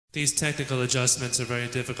These technical adjustments are very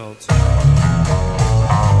difficult.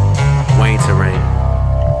 Wayne Terrain.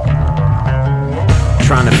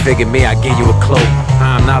 Trying to figure me, I give you a clue.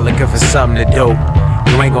 I'm not looking for something to do.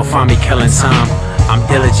 You ain't gonna find me killing time. I'm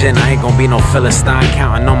diligent, I ain't gonna be no Philistine.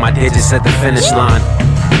 Counting on my digits at the finish line.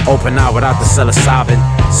 Open out without the psilocybin.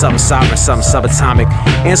 Something sovereign, something subatomic.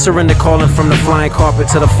 Answering the calling from the flying carpet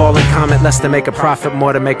to the falling comet. Less to make a profit,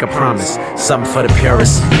 more to make a promise. Something for the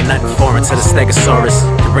purists. Ain't nothing foreign to the stegosaurus.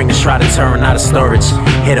 To bring the shroud of Turin out of storage.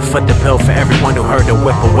 Here to foot the bill for everyone who heard the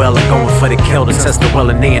whippoorwill. And going for the kill to test the will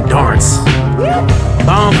and the endurance.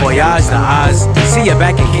 Bon voyage to Oz. See you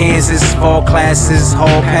back in Kansas. Fall classes,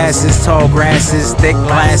 hall passes, tall grasses, thick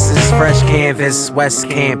glasses, fresh canvas, West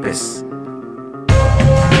Campus.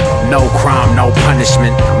 No crime, no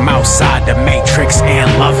punishment. I'm outside the matrix and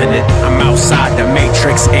loving it. I'm outside the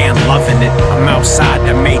matrix and loving it. I'm outside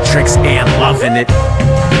the matrix and loving it.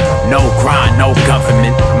 No grind, no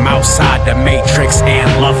government. I'm outside the matrix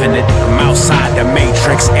and loving it. I'm outside the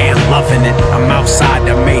matrix and loving it. I'm outside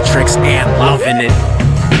the matrix and loving it.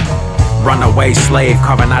 Runaway slave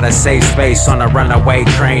carving out a safe space on a runaway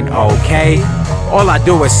train, okay? All I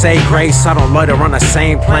do is say grace. I don't loiter on the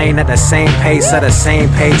same plane, at the same pace, at the same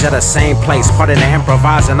page, at the same place. Part of the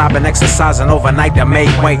improvising, I've been exercising overnight to make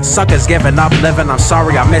weight. Suckers giving up living, I'm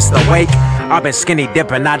sorry I missed the wake. I've been skinny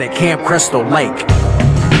dipping out at Camp Crystal Lake.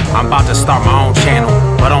 I'm about to start my own channel,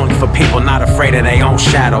 but only for people not afraid of their own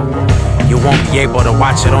shadow. You won't be able to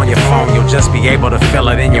watch it on your phone, you'll just be able to feel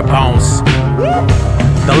it in your bones.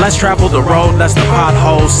 The less traveled the road, less the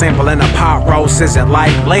potholes. Sampling a pot roast isn't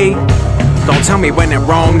likely. Don't tell me when in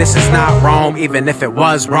Rome, this is not Rome. Even if it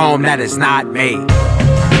was Rome, that is not me.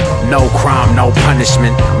 No crime, no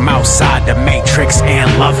punishment. I'm outside the matrix and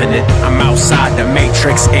loving it. I'm outside the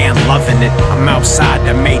matrix and loving it. I'm outside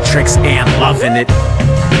the matrix and loving it.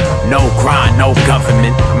 No grind, no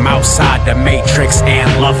government. I'm outside the matrix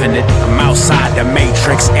and loving it. I'm outside the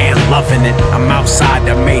matrix and loving it. I'm outside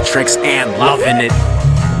the matrix and loving it.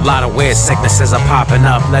 A lot of weird sicknesses are popping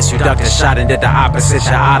up. Less you ducked a shot and did the opposite,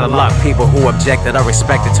 you're out of luck. People who objected are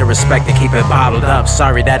expected to respect and keep it bottled up.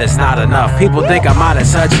 Sorry, that is not enough. People think I'm out of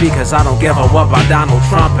touch because I don't give a what about Donald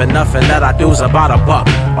Trump. And nothing that I do's about a buck,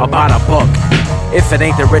 about a book. If it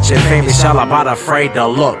ain't the rich and famous, y'all about afraid to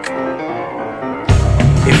look.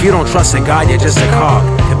 If you don't trust in God, you're just a cog.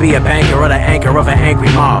 Could be a banker or the anchor of an angry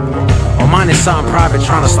mob. Or mine is something private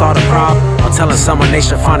trying to start a prob. Or telling someone they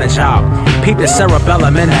should find a job. Peep the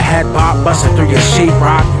cerebellum in the head bop. Busting through your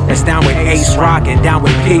sheetrock. That's down with Ace Rock and down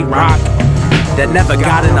with Pete Rock. That never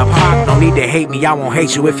got in a pock. No need to hate me, I won't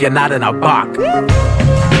hate you if you're not in a box.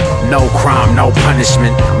 No crime, no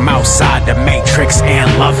punishment. I'm outside the matrix and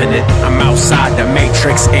loving it. I'm outside the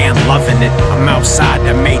matrix and loving it. I'm outside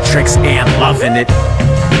the matrix and loving it.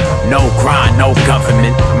 No grind, no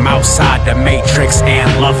government. I'm outside the matrix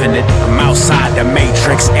and loving it. I'm outside the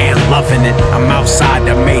matrix and loving it. I'm outside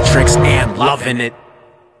the matrix and loving it.